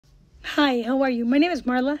Hi, how are you? My name is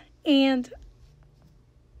Marla, and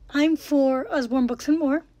I'm for Usborne Books and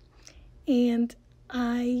More, and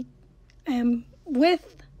I am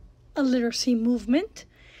with a literacy movement,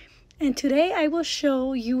 and today I will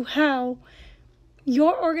show you how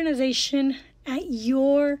your organization at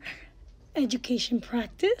your education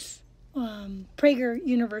practice, Prager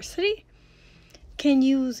University, can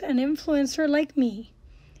use an influencer like me,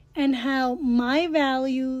 and how my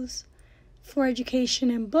values for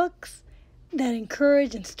education and books that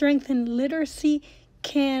encourage and strengthen literacy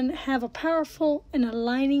can have a powerful and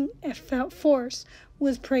aligning force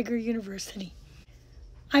with Prager University.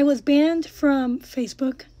 I was banned from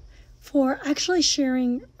Facebook for actually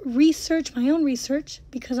sharing research, my own research,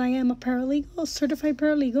 because I am a paralegal, a certified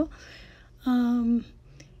paralegal, and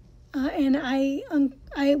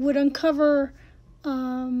I would uncover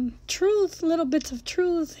truth, little bits of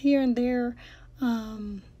truth here and there,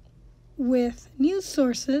 with news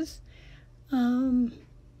sources, and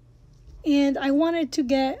I wanted to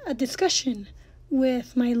get a discussion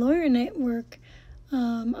with my lawyer network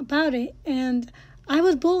about it, and I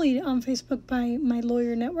was bullied on Facebook by my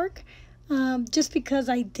lawyer network just because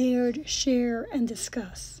I dared share and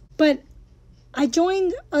discuss. But I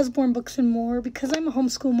joined Usborne Books and More because I'm a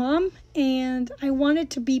homeschool mom, and I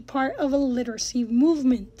wanted to be part of a literacy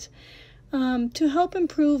movement to help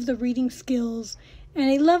improve the reading skills and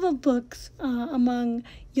a love of books among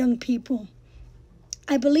young people.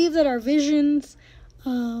 I believe that our visions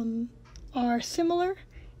are similar,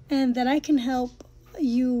 and that I can help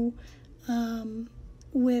you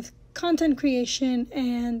with content creation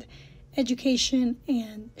and education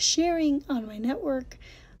and sharing on my network.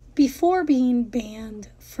 Before being banned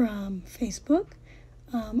from Facebook,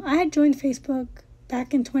 I had joined Facebook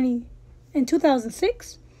back in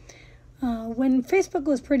 2006 when Facebook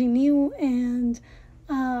was pretty new, and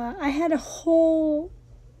I had a whole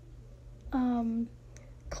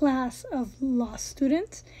class of law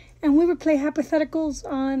students, and we would play hypotheticals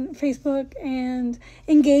on Facebook and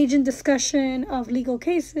engage in discussion of legal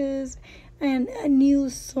cases and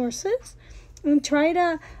news sources, and try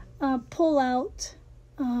to pull out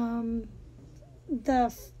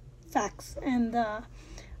the facts and the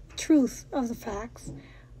truth of the facts.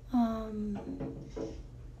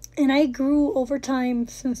 And I grew over time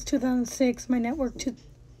since 2006, my network to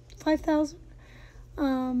 5,000.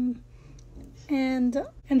 And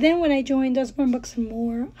then when I joined Usborne Books and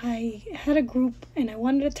More, I had a group and I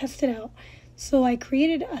wanted to test it out. So I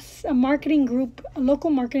created a marketing group, a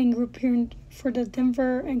local marketing group here for the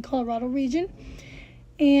Denver and Colorado region.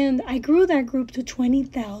 And I grew that group to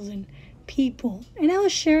 20,000 people. And I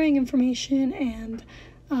was sharing information and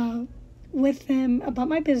with them about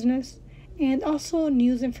my business and also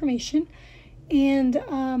news information. And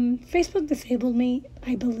Facebook disabled me,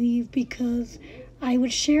 I believe, because I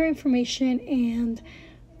would share information and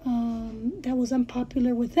that was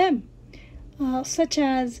unpopular with them, such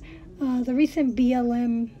as the recent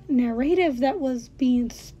BLM narrative that was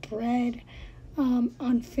being spread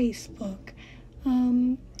on Facebook,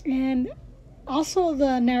 and also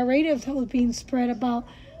the narrative that was being spread about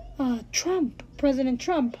President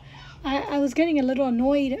Trump. I was getting a little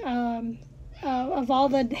annoyed of all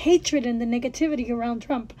the hatred and the negativity around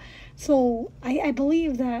Trump. So I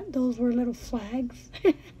believe that those were little flags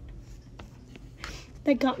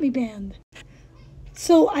that got me banned.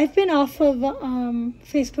 So I've been off of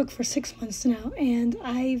Facebook for 6 months now, and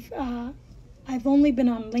I've only been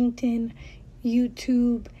on LinkedIn,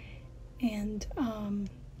 YouTube, and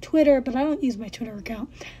Twitter, but I don't use my Twitter account,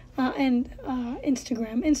 and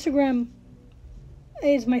Instagram. Instagram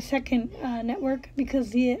is my second network because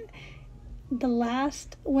the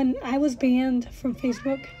last, when I was banned from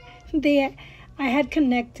Facebook, I had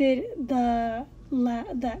connected that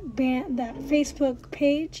Facebook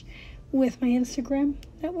page with my Instagram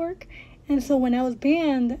network, and so when I was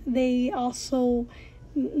banned, they also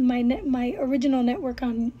my original network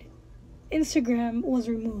on Instagram was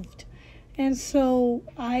removed, and so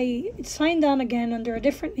I signed on again under a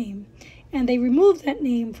different name, and they removed that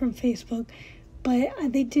name from Facebook, but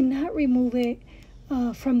they did not remove it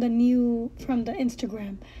from the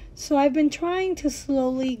Instagram. So I've been trying to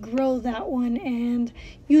slowly grow that one and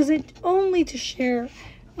use it only to share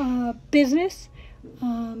business,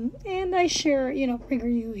 and I share,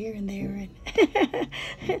 PragerU here and there,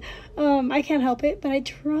 and I can't help it, but I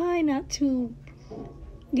try not to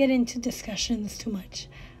get into discussions too much.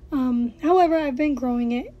 However, I've been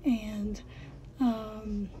growing it, and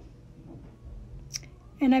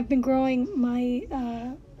I've been growing my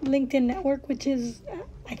LinkedIn network, which is,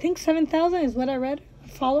 I think 7,000 is what I read,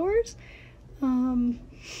 followers.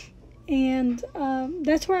 And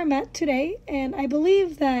that's where I'm at today. And I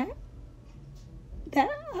believe that that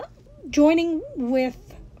joining with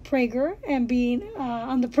Prager and being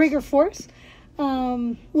on the Prager force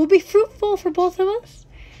will be fruitful for both of us.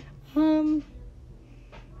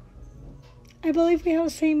 I believe we have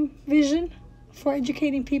the same vision for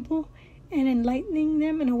educating people and enlightening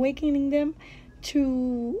them and awakening them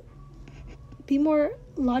to be more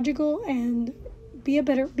logical and be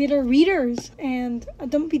better readers, and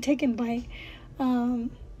don't be taken by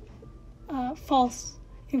false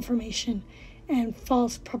information and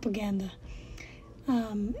false propaganda.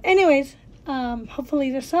 Anyways,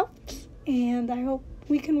 hopefully this helps, and I hope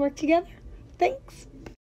we can work together. Thanks.